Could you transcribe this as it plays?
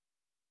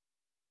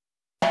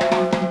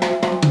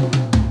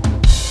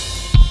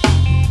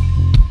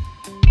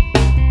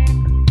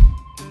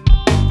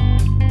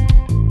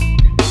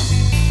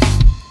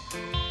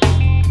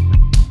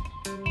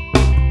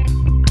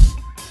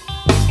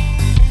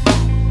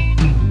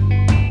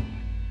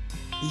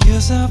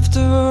Years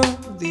after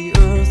the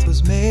earth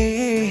was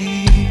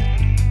made,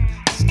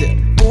 step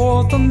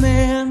forth a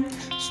man,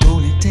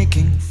 slowly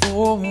taking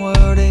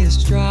forward his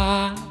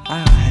strides.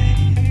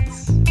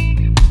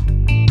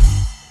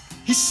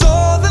 He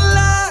saw the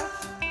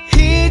life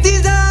he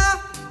desires,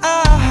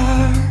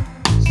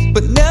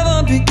 but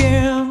never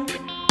began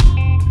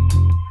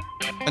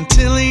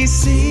until he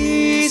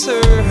sees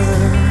her.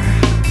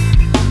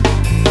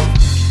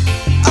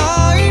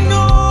 I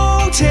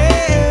noticed,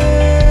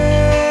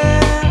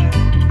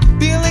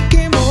 feeling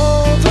came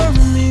over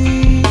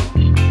me,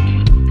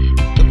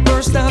 the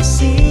first I've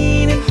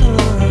seen in her.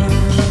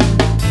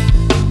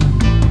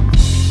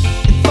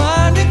 And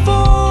finding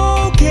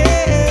focus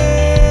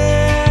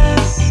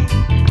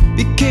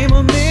became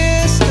a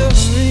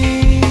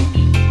mystery.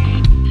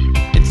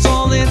 It's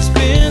all it's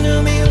been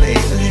to me lately.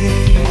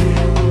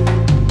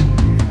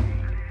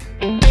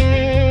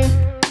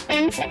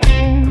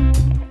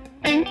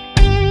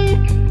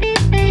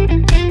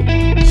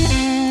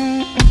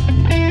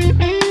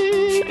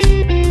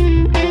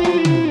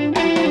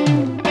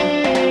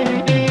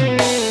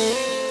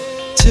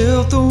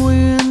 Tilt the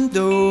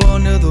window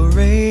under the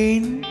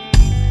rain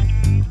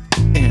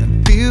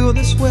and feel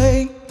this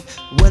way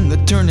when the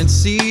turning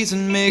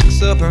season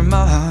makes up her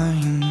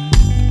mind.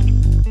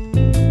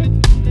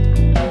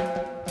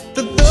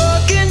 The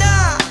look in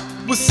eye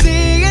was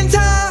seeing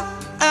time.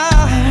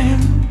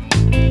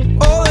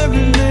 All that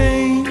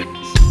remains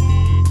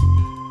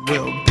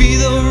will be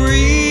the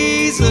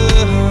reason.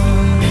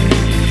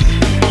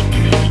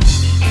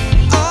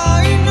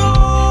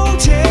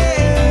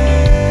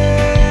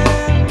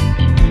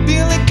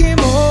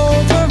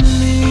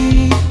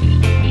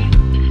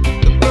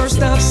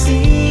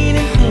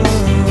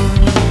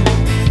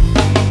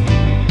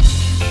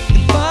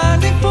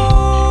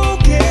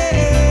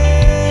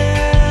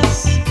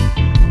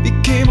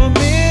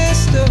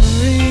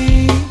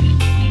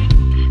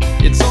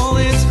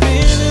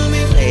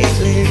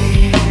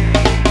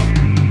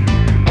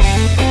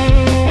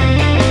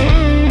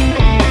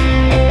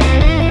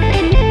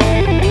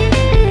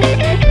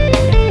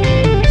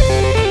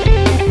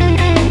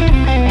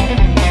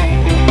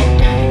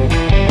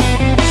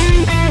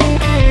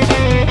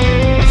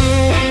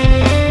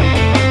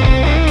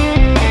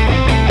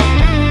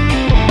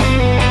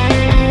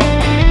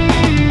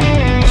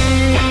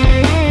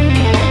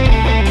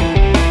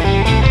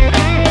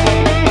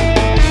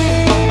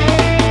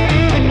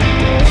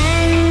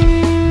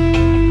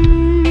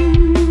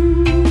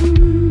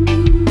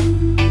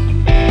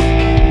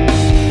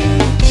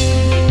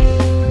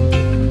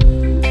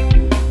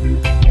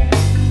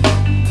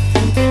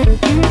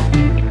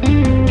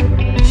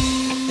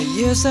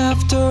 Years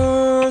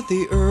after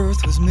the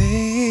earth was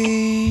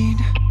made,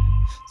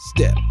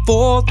 step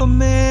forth a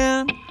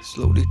man,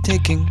 slowly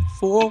taking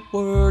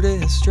forward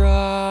his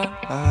strides.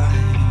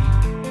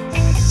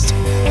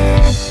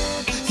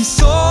 He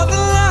saw the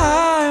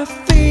life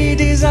he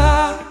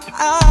desires,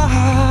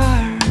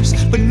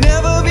 but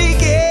never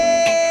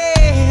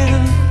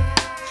began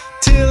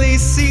till he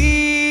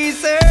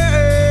sees her.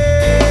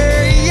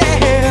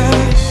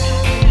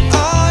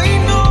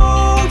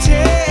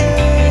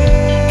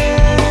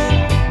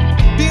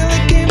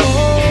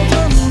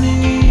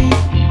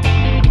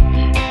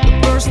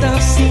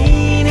 I've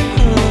seen in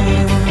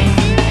her.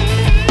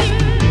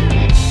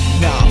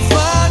 Now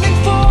finding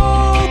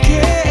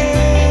focus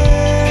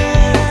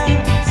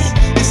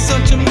is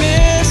such a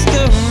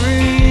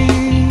mystery.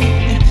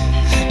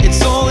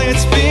 It's all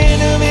it's been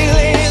to me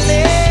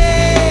lately.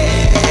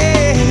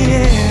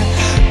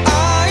 I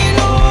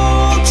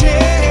noticed,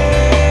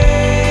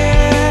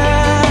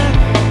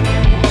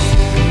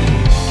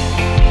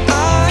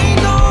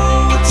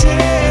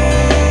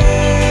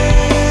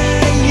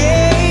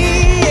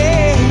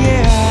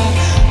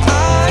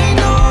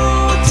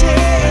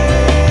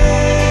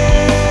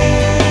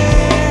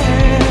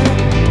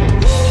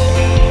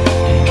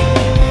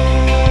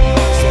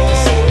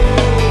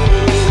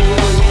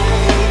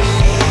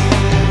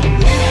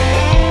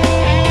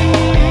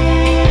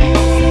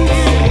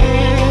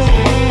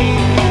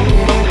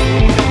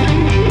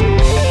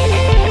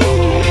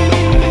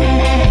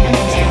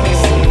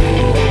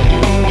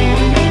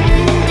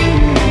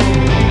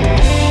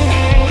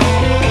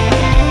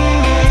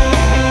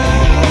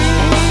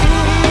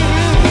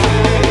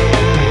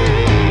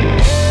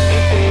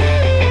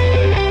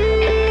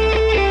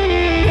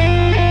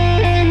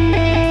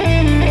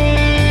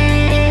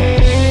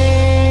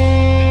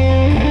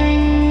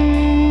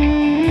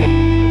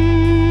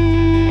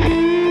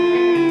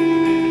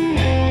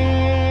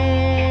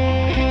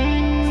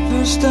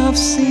 first I've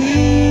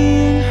seen